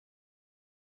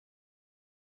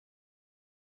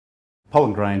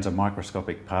Pollen grains are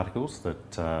microscopic particles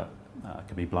that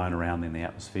can be blown around in the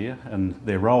atmosphere, and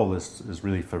their role is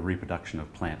really for reproduction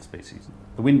of plant species.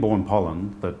 The wind-borne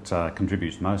pollen that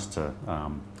contributes most to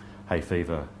hay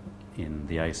fever in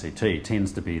the ACT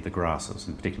tends to be the grasses,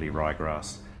 and particularly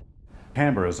ryegrass.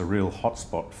 Canberra is a real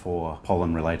hotspot for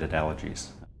pollen-related allergies.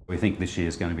 We think this year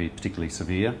is going to be particularly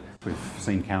severe. We've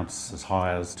seen counts as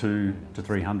high as 200 to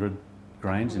 300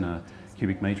 grains in a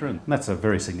cubic metre, and that's a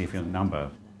very significant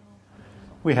number.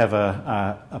 We have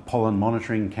a pollen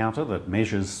monitoring counter that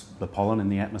measures the pollen in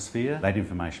the atmosphere. That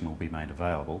information will be made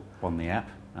available on the app,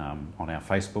 on our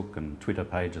Facebook and Twitter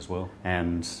page as well.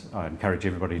 And I encourage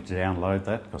everybody to download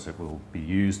that because it will be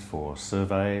used for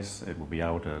surveys. It will be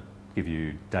able to give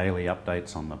you daily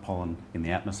updates on the pollen in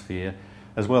the atmosphere,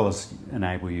 as well as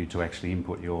enable you to actually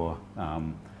input your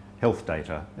health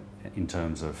data in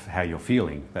terms of how you're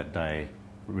feeling that day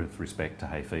with respect to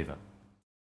hay fever.